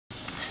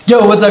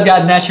Yo, what's up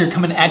guys? Nash here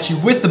coming at you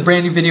with the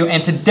brand new video,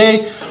 and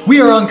today we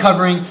are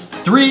uncovering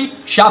 3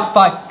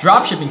 Shopify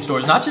dropshipping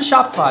stores, not just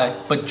Shopify,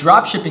 but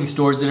dropshipping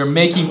stores that are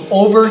making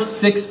over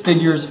 6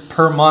 figures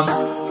per month.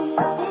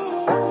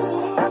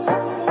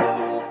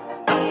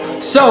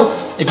 So,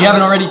 if you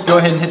haven't already, go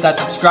ahead and hit that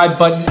subscribe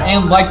button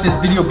and like this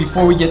video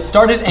before we get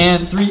started.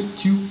 And 3,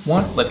 2,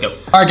 1, let's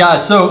go. All right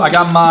guys, so I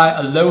got my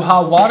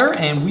Aloha water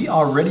and we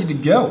are ready to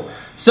go.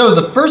 So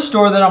the first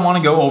store that I want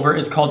to go over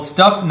is called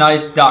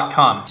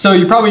stuffnice.com. So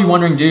you're probably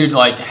wondering, dude,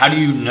 like, how do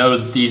you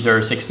know these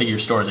are 6-figure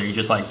stores? Are you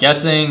just like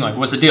guessing? Like,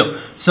 what's the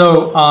deal?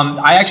 So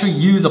I actually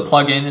use a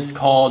plugin. It's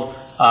called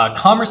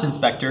Commerce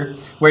Inspector,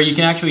 where you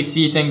can actually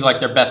see things like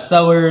their best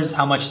sellers,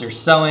 how much they're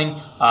selling,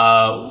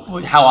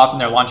 how often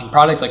they're launching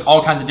products, like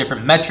all kinds of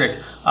different metrics.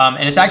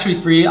 And it's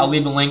actually free. I'll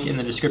leave a link in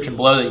the description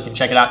below that you can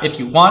check it out if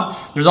you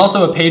want. There's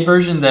also a paid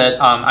version that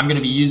I'm going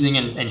to be using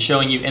and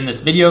showing you in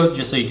this video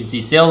just so you can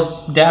see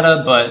sales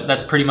data, but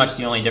that's pretty much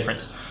the only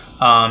difference.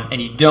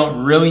 And you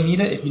don't really need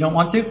it if you don't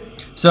want to.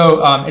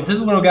 So it's this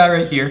little guy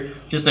right here,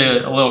 just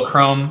a little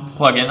Chrome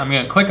plugin. I'm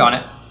going to click on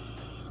it.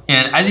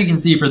 And as you can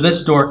see for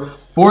this store,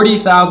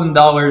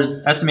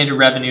 $40,000 estimated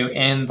revenue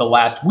in the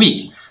last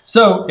week.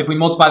 So if we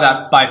multiply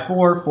that by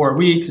 4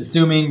 weeks,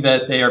 assuming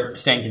that they are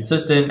staying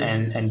consistent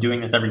and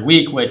doing this every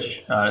week,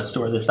 which a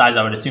store this size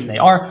I would assume they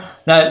are,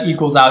 that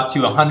equals out to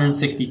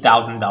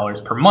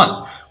 $160,000 per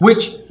month,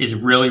 which is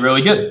really,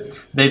 really good.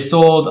 They've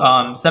sold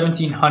over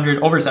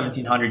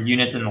 1,700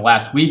 units in the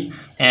last week,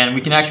 and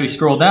we can actually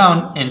scroll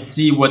down and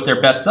see what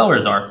their best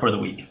sellers are for the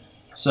week.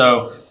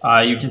 So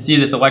you can see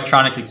this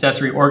electronics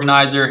accessory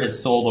organizer has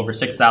sold over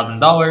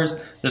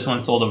 $6,000. This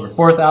one sold over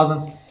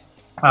 $4,000.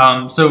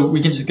 So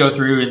we can just go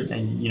through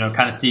and you know,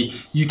 kind of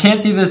see. You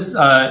can't see this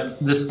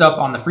this stuff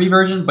on the free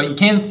version, but you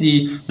can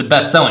see the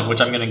best selling,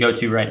 which I'm going to go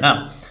to right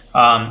now.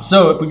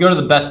 So if we go to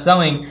the best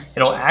selling,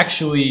 it'll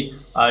actually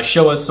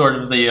show us sort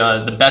of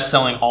the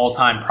best-selling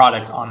all-time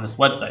products on this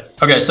website.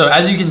 Okay, so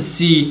as you can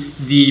see,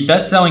 the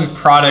best-selling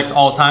products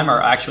all-time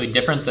are actually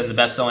different than the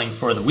best-selling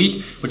for the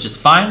week, which is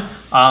fine.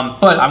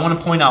 But I want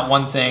to point out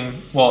one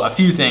thing, well, a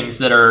few things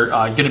that are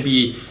going to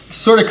be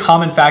sort of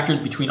common factors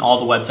between all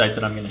the websites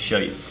that I'm going to show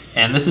you.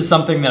 And this is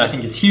something that I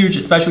think is huge,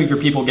 especially for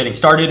people getting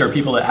started or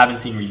people that haven't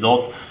seen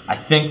results. I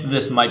think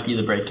this might be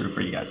the breakthrough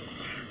for you guys.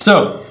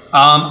 So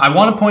I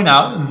want to point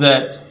out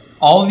that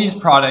all of these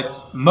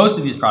products, most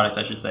of these products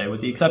I should say, with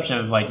the exception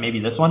of like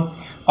maybe this one,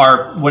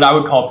 are what I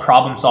would call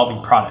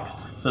problem-solving products.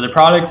 So they're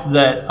products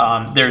that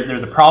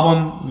there's a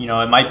problem, you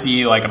know, it might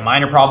be like a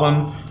minor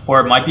problem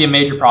or it might be a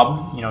major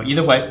problem, you know,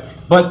 either way,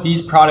 but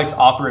these products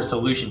offer a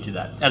solution to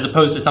that, as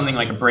opposed to something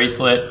like a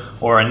bracelet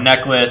or a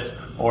necklace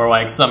or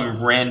like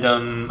some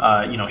random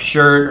you know,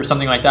 shirt or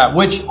something like that,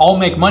 which all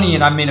make money,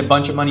 and I've made a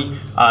bunch of money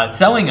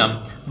selling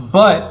them,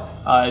 but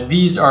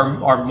these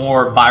are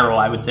more viral,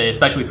 I would say,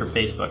 especially for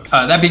Facebook.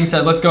 That being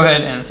said, let's go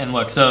ahead and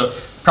look. So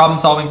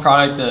problem-solving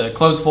product, the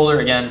clothes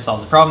folder, again,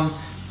 solves the problem.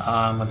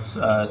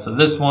 So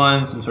this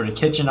one, some sort of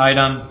kitchen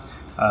item,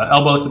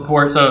 elbow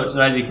support. So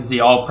as you can see,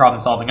 all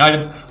problem-solving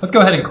items. Let's go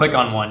ahead and click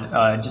on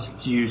one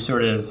just to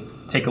sort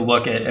of take a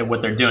look at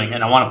what they're doing.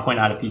 And I want to point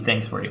out a few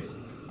things for you.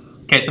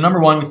 Okay, so number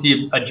one, we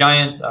see a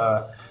giant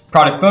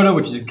product photo,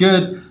 which is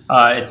good.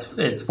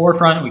 It's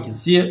forefront, we can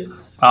see it.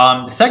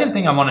 The second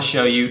thing I want to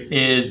show you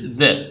is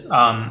this.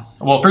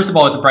 Well, first of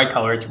all, it's a bright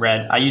color. It's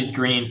red. I use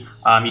green.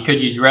 You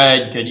could use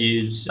red. You could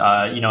use,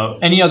 you know,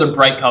 any other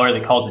bright color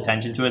that calls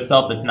attention to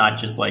itself that's not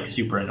just like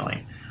super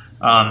annoying.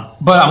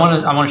 But I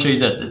want to show you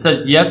this. It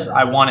says, yes,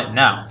 I want it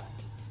now,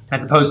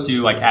 as opposed to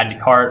like add to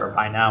cart or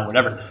buy now,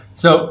 whatever.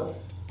 So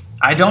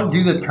I don't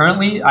do this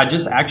currently. I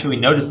just actually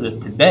noticed this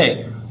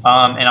today,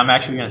 and I'm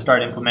actually going to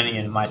start implementing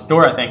it in my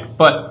store, I think.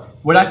 But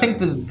what I think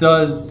this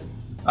does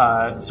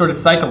sort of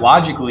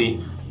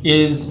psychologically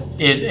is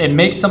it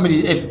makes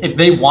somebody, if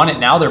they want it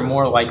now, they're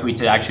more likely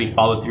to actually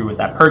follow through with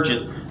that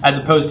purchase, as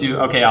opposed to,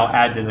 okay, I'll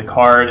add to the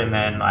cart and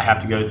then I have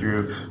to go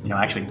through, you know,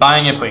 actually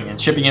buying it, putting in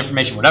shipping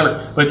information,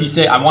 whatever. But if you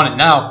say, I want it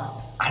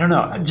now, I don't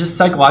know, just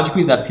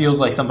psychologically that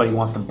feels like somebody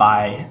wants to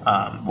buy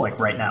like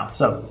right now.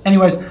 So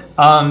anyways,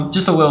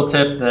 just a little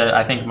tip that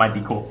I think might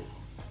be cool.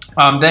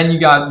 Then you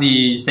got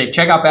the safe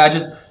checkout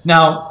badges.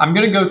 Now I'm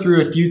going to go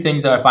through a few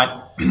things that I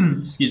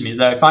find, excuse me,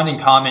 that I find in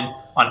common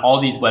on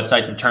all these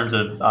websites in terms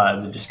of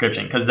the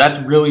description, because that's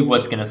really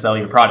what's going to sell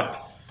your product.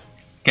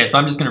 Okay, so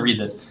I'm just going to read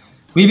this.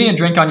 Leaving a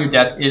drink on your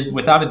desk is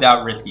without a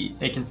doubt risky.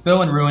 It can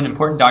spill and ruin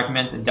important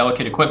documents and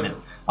delicate equipment.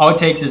 All it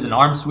takes is an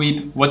arm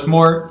sweep. What's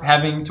more,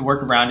 having to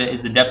work around it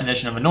is the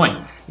definition of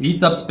annoying. It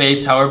eats up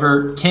space.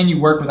 However, can you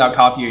work without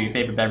coffee or your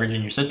favorite beverage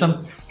in your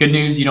system? Good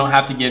news, you don't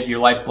have to give your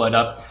lifeblood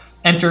up.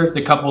 Enter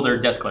the cup holder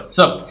desk clip.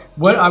 So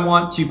what I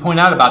want to point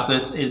out about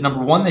this is,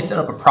 number one, they set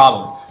up a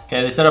problem.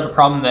 Okay, they set up a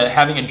problem that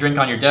having a drink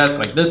on your desk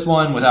like this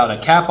one without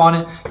a cap on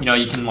it, you know,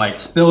 you can like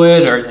spill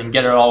it and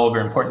get it all over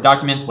important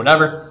documents,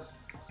 whatever.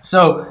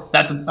 So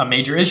that's a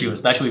major issue,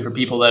 especially for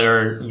people that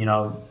are, you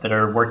know, that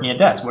are working at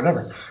desks,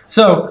 whatever.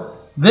 So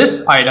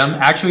this item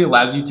actually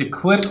allows you to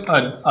clip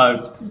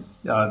a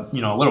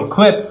little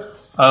clip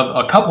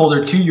of a cup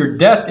holder to your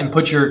desk and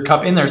put your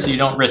cup in there so you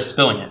don't risk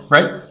spilling it,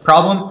 right?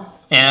 Problem.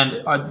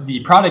 And the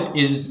product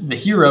is the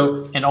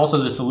hero and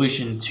also the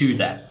solution to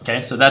that,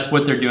 okay? So that's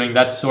what they're doing.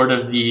 That's sort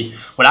of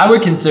what I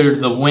would consider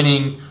the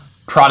winning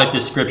product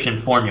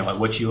description formula,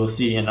 which you will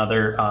see in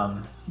other,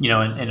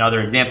 in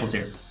other examples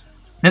here.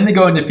 Then they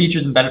go into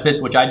features and benefits,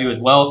 which I do as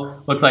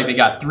well. Looks like they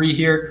got 3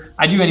 here.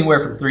 I do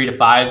anywhere from 3 to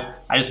 5.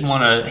 I just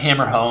want to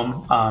hammer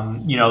home,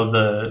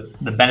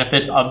 the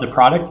benefits of the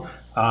product,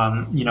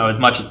 as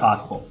much as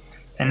possible.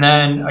 And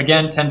then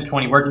again, 10 to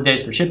 20 working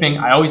days for shipping.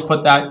 I always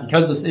put that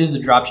because this is a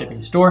drop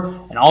shipping store,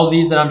 and all of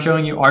these that I'm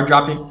showing you are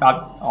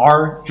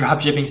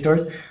drop shipping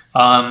stores.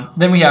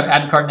 Then we have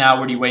add to cart now.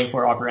 What are you waiting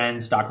for? Offer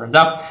ends, stock runs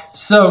out.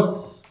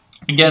 So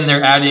again,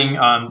 they're adding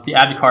the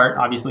add to cart.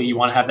 Obviously, you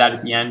want to have that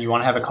at the end. You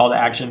want to have a call to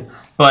action,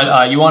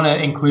 but you want to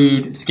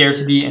include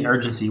scarcity and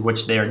urgency,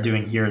 which they are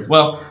doing here as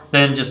well.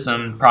 Then just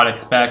some product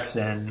specs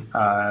and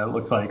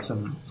looks like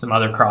some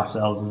other cross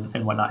sells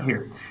and whatnot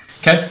here.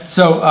 Okay,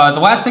 so the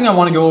last thing I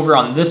want to go over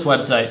on this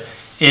website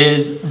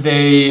is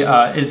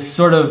is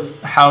sort of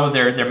how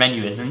their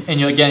menu is, and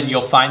again,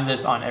 you'll find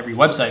this on every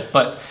website,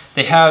 but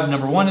they have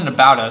number 1 an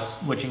about us,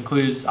 which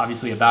includes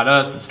obviously about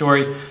us, the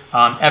story,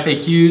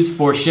 FAQs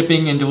for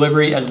shipping and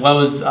delivery, as well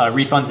as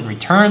refunds and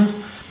returns,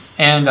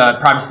 and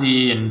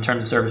privacy and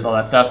terms of service, all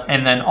that stuff,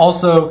 and then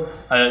also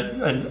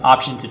an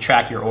option to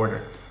track your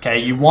order. Okay,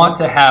 you want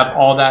to have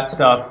all that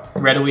stuff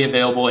readily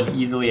available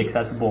and easily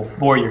accessible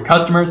for your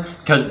customers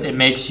because it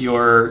makes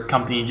your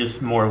company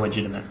just more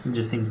legitimate. It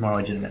just seems more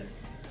legitimate.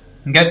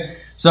 Okay,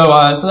 so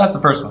that's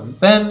the first one.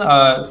 Then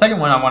the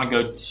second one I want to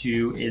go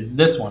to is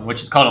this one,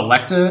 which is called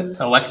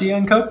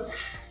Alexia & Co.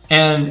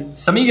 And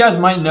some of you guys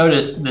might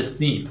notice this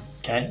theme.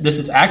 Okay, this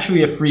is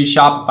actually a free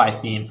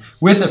Shopify theme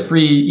with a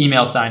free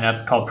email sign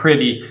up called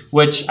Privy,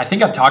 which I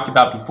think I've talked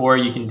about before.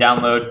 You can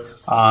download,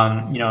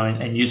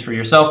 and use for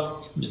yourself.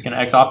 I'm just going to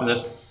X off of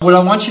this. What I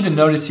want you to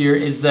notice here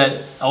is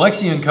that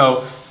Alexia &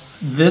 Co.,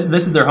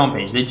 this is their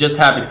homepage. They just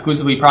have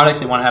exclusively products.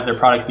 They want to have their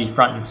products be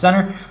front and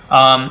center.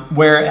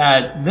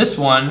 Whereas this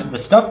one, the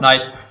Stuff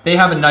Nice, they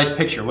have a nice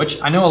picture,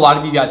 which I know a lot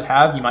of you guys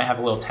have. You might have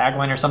a little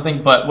tagline or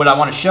something, but what I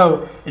want to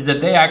show is that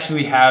they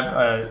actually have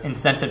an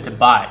incentive to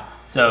buy.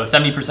 So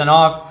 70%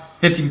 off,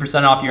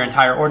 15% off your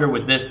entire order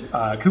with this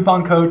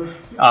coupon code.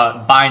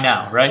 Buy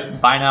now, right?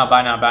 Buy now,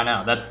 buy now, buy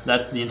now. That's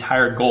the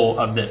entire goal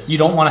of this. You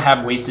don't want to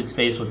have wasted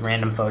space with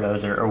random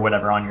photos or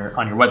whatever on your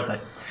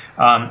website.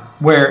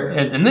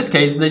 Whereas in this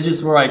case, they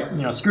just were like,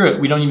 screw it.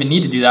 We don't even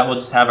need to do that. We'll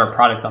just have our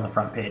products on the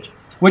front page,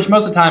 which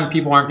most of the time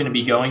people aren't going to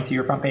be going to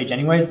your front page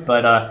anyways.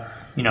 But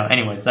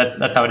anyways,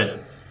 that's how it is.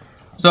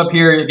 So up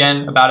here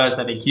again, about us,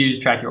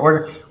 FAQs, track your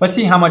order. Let's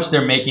see how much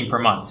they're making per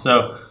month.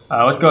 So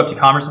let's go up to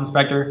Commerce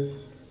Inspector.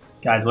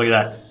 Guys, look at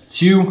that.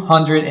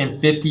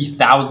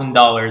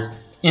 $250,000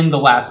 in the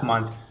last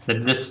month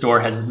that this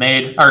store has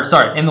made, in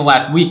the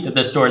last week that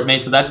this store has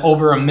made. So that's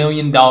over $1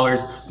 million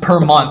per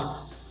month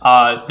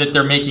that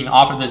they're making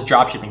off of this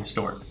dropshipping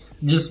store.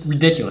 Just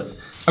ridiculous.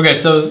 Okay,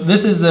 so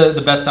this is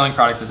the best-selling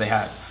products that they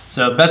have.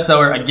 So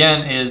bestseller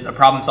again is a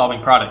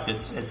problem-solving product.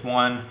 It's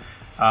one.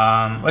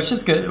 Let's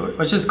just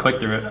click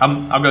through it.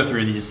 I'll go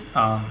through these.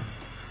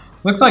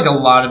 Looks like a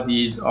lot of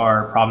these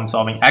are problem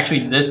solving.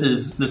 Actually, this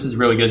is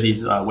really good,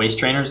 these waist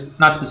trainers.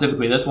 Not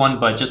specifically this one,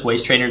 but just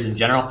waist trainers in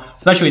general.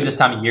 Especially this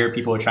time of year,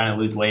 people are trying to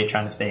lose weight,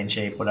 trying to stay in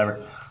shape,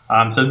 whatever.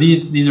 So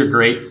these are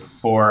great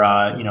for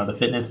the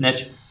fitness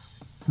niche.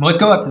 Well, let's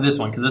go up to this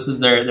one because this is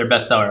their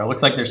best seller. It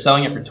looks like they're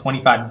selling it for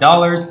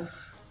 $25.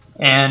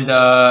 And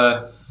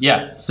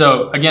yeah,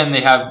 so again,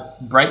 they have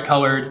bright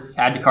colored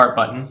add to cart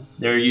button.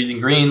 They're using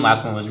green.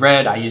 Last one was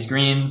red. I use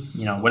green,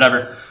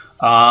 whatever.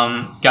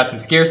 Got some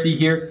scarcity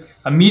here.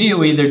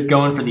 Immediately they're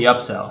going for the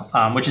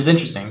upsell, which is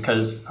interesting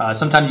because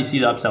sometimes you see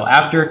the upsell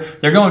after.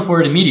 They're going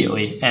for it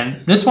immediately,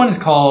 and this one is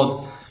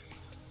called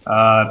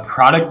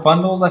product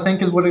bundles, I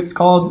think is what it's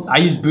called.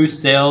 I use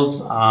boost sales.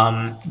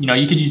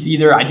 You could use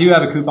either. I do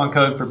have a coupon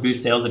code for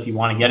boost sales if you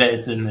want to get it.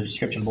 It's in the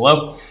description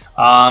below.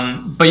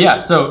 But yeah,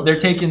 so they're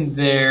taking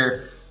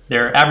their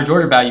average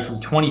order value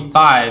from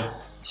 25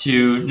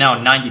 to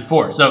now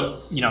 94.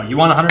 So you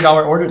want a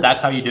 $100 order,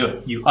 that's how you do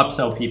it. You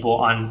upsell people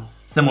on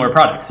similar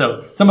products.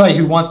 So somebody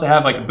who wants to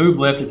have like a boob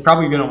lift is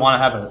probably going to want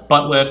to have a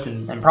butt lift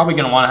and probably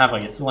going to want to have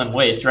like a slim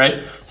waist,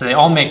 right? So they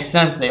all make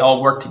sense, they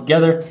all work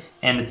together,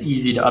 and it's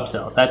easy to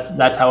upsell.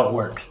 That's how it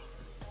works.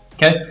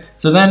 Okay,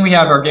 so then we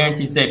have our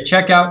guaranteed safe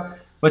checkout.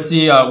 Let's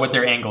see what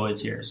their angle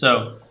is here.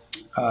 So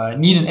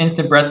need an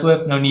instant breast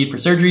lift, no need for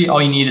surgery.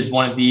 All you need is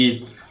one of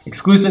these,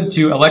 exclusive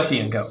to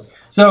Alexia & Co.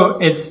 So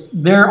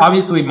they're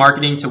obviously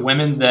marketing to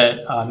women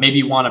that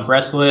maybe want a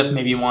breast lift,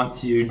 maybe want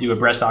to do a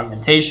breast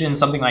augmentation,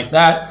 something like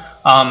that.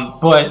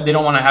 But they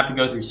don't want to have to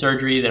go through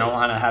surgery. They don't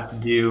want to have to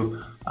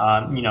do,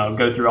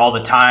 go through all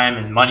the time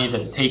and money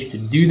that it takes to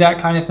do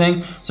that kind of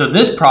thing. So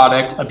this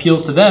product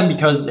appeals to them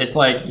because it's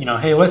like,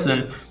 hey,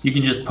 listen, you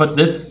can just put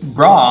this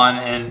bra on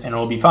and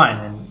it'll be fine.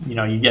 And,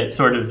 you get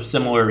sort of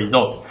similar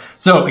results.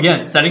 So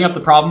again, setting up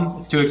the problem,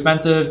 it's too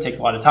expensive, takes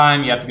a lot of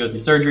time, you have to go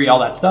through surgery, all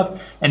that stuff,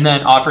 and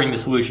then offering the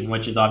solution,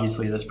 which is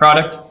obviously this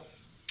product.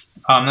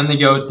 Then they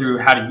go through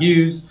how to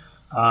use,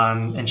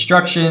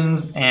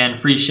 instructions, and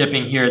free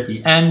shipping here at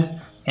the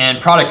end,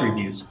 and product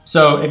reviews.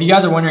 So if you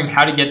guys are wondering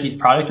how to get these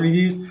product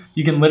reviews,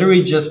 you can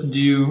literally just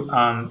do,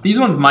 these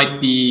ones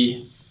might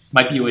be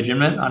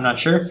legitimate, I'm not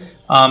sure.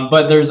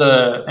 But there's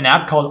an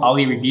app called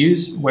Ali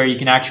Reviews where you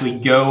can actually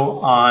go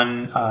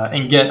on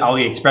and get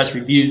AliExpress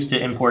reviews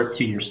to import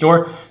to your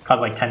store. It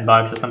costs like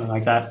 $10 or something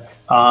like that.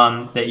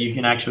 That you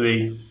can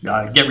actually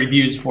get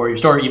reviews for your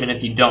store even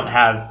if you don't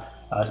have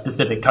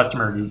specific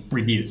customer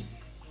reviews.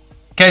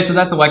 Okay, so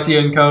that's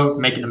Alexia & Co.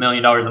 making $1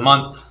 million a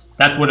month.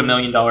 That's what $1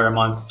 million a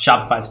month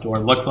Shopify store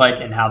looks like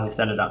and how they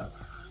set it up.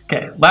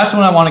 Okay, last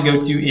one I want to go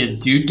to is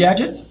Dude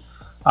Gadgets.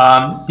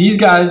 These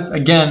guys,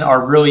 again,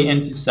 are really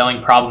into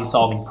selling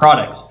problem-solving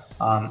products.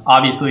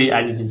 Obviously,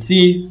 as you can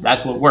see,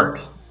 that's what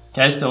works.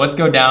 Okay, so let's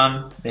go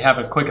down. They have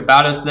a quick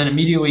about us, then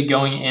immediately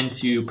going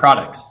into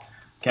products.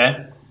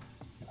 Okay,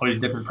 all these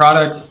different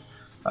products,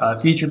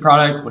 featured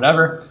products,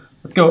 whatever.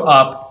 Let's go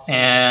up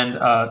and,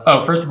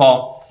 oh, first of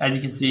all, as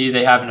you can see,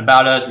 they have an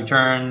about us,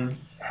 return,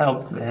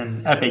 help,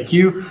 and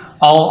FAQ,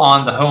 all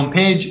on the home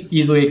page,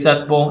 easily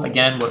accessible.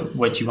 Again,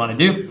 what you want to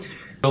do.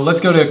 So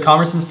let's go to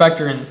Commerce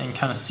Inspector and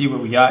kind of see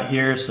what we got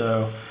here.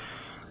 So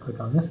click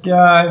on this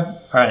guy.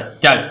 All right,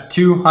 guys,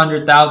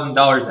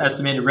 $200,000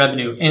 estimated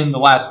revenue in the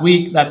last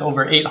week. That's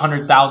over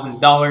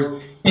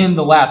 $800,000 in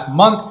the last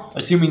month,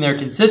 assuming they're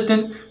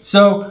consistent.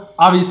 So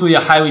obviously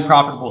a highly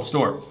profitable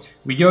store.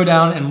 We go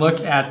down and look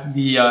at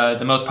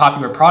the most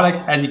popular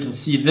products. As you can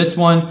see, this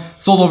one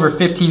sold over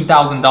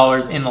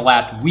 $15,000 in the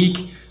last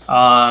week.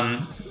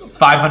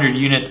 500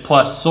 units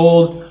plus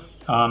sold.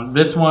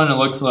 This one, it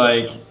looks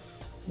like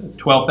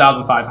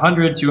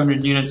 12,500,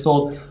 200 units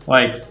sold.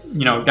 Like,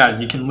 you know, guys,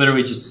 you can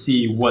literally just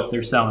see what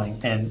they're selling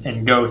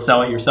and go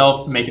sell it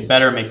yourself, make it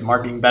better, make the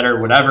marketing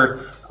better,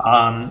 whatever.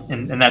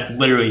 And that's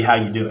literally how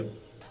you do it.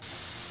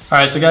 All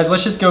right, so guys,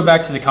 let's just go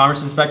back to the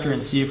Commerce Inspector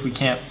and see if we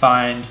can't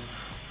find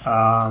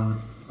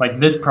like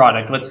this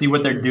product. Let's see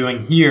what they're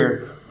doing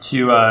here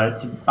to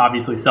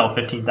obviously sell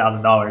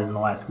 $15,000 in the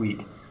last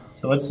week.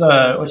 So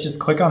let's just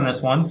click on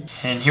this one,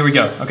 and here we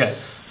go. Okay,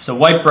 so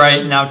White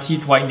Bright, now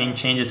teeth whitening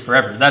changes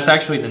forever. That's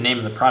actually the name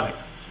of the product.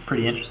 It's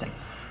pretty interesting.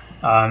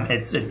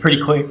 It's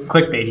pretty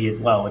clickbaity as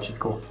well, which is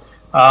cool.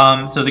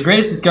 So the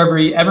greatest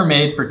discovery ever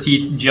made for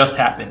teeth just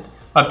happened.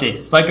 Update,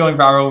 despite going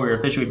viral, we're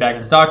officially back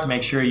in stock to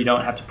make sure you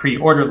don't have to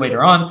pre-order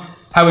later on.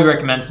 Highly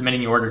recommend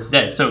submitting your order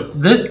today. So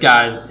this,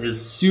 guys, is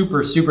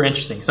super, super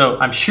interesting. So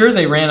I'm sure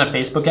they ran a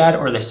Facebook ad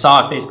or they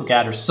saw a Facebook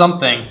ad or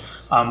something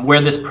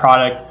where this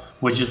product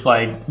was just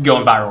like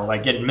going viral,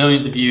 like getting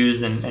millions of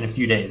views in a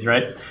few days,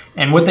 right?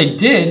 And what they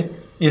did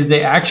is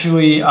they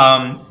actually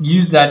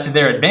used that to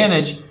their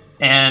advantage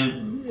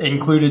and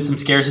included some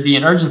scarcity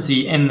and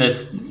urgency in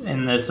this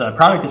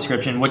product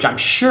description, which I'm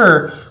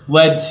sure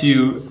led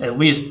to at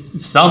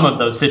least some of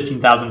those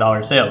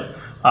 $15,000 sales.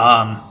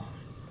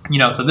 You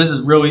know, so this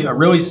is really a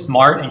really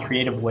smart and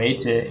creative way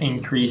to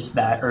increase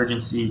that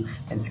urgency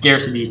and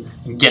scarcity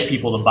and get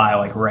people to buy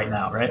like right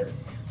now, right?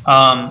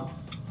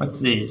 Let's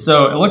see.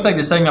 So it looks like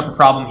they're setting up a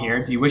problem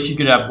here. Do you wish you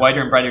could have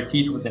whiter and brighter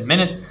teeth within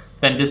minutes?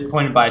 Been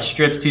disappointed by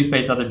strips,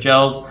 toothpaste, other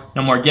gels?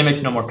 No more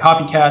gimmicks, no more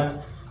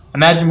copycats.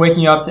 Imagine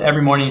waking up to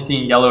every morning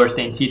seeing yellow or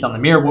stained teeth on the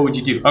mirror. What would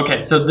you do?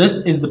 Okay, so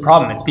this is the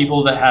problem. It's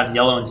people that have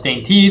yellow and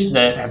stained teeth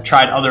that have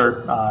tried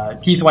other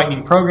teeth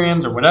whitening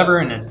programs or whatever,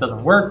 and it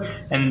doesn't work,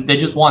 and they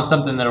just want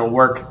something that'll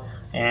work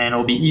and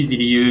it'll be easy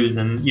to use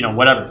and, you know,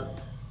 whatever.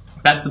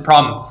 That's the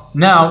problem.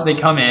 Now they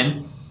come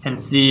in and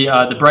see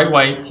the Bright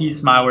White Teeth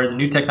Smiler is a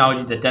new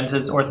technology that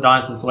dentists,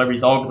 orthodontists, and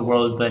celebrities all over the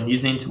world have been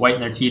using to whiten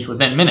their teeth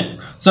within minutes.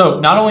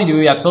 So not only do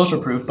we have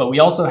social proof, but we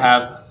also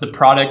have the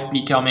product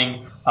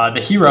becoming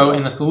the hero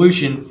and the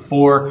solution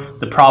for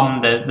the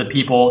problem that the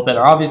people that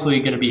are obviously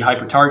going to be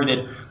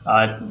hyper-targeted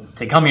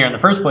to come here in the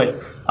first place,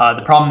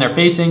 the problem they're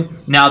facing.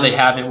 Now they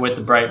have it with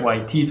the Bright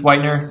White Teeth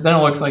Whitener. Then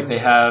it looks like they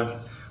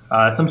have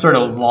some sort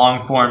of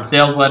long-form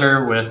sales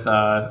letter with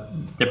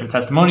different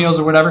testimonials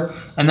or whatever.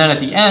 And then at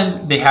the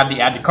end, they have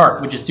the add to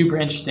cart, which is super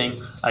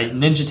interesting, a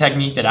ninja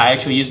technique that I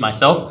actually use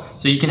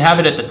myself. So you can have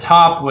it at the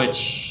top,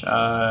 which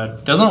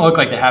doesn't look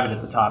like they have it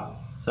at the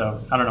top.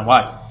 So I don't know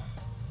why.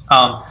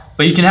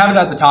 But you can have it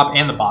at the top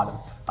and the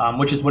bottom,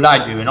 which is what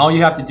I do. And all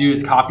you have to do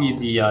is copy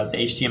the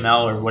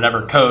HTML or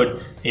whatever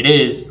code it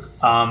is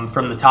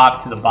from the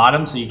top to the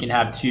bottom, so you can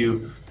have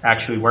two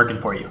actually working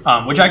for you,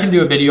 which I can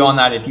do a video on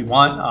that if you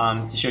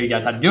want to show you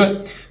guys how to do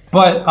it.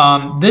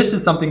 But this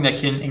is something that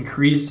can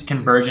increase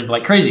conversions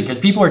like crazy because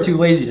people are too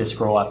lazy to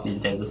scroll up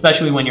these days,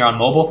 especially when you're on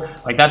mobile.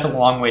 Like, that's a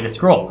long way to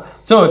scroll.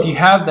 So if you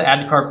have the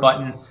add to cart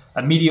button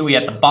immediately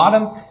at the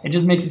bottom, it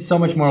just makes it so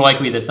much more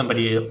likely that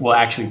somebody will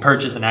actually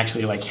purchase and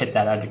actually like hit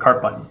that add to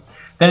cart button.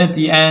 Then at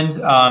the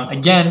end,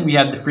 again, we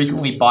have the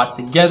frequently bought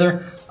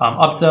together.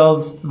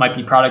 Upsells might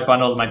be product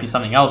bundles, might be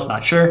something else,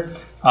 not sure.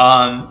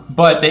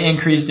 But they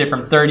increased it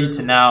from $30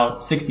 to now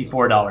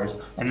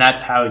 $64, and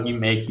that's how you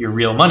make your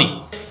real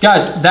money.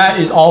 Guys, that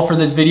is all for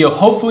this video.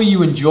 Hopefully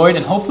you enjoyed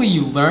and hopefully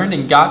you learned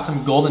and got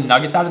some golden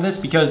nuggets out of this,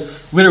 because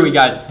literally,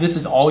 guys, this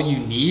is all you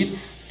need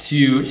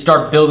to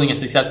start building a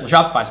successful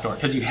Shopify store,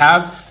 because you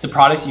have the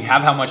products, you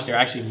have how much they're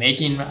actually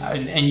making,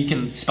 and you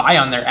can spy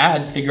on their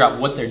ads, figure out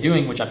what they're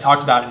doing, which I've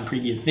talked about in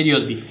previous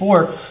videos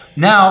before.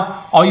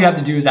 Now, all you have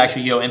to do is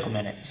actually go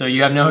implement it. So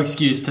you have no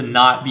excuse to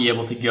not be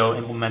able to go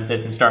implement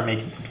this and start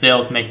making some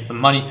sales, making some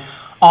money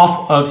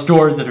off of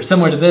stores that are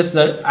similar to this,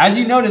 that, as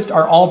you noticed,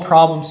 are all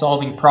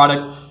problem-solving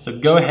products. So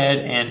go ahead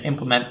and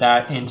implement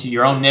that into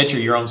your own niche or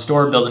your own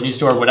store, build a new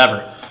store,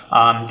 whatever.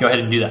 Go ahead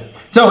and do that.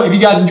 So if you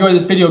guys enjoyed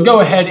this video,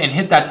 go ahead and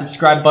hit that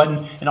subscribe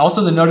button and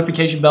also the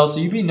notification bell so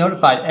you'll be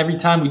notified every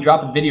time we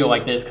drop a video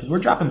like this, because we're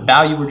dropping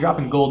value, we're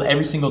dropping gold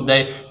every single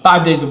day,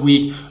 5 days a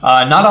week,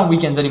 not on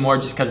weekends anymore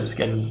just because it's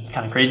getting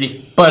kind of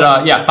crazy.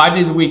 But yeah, 5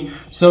 days a week,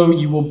 so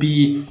you will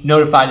be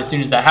notified as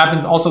soon as that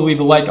happens. Also leave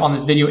a like on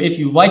this video if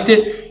you liked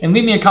it, and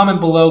leave me a comment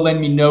below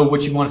letting me know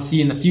what you want to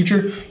see in the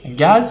future. And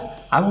guys,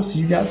 I will see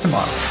you guys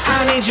tomorrow.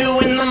 I need you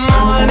in the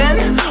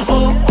morning,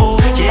 oh, oh,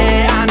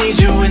 yeah, I need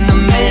you in the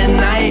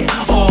midnight,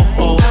 oh.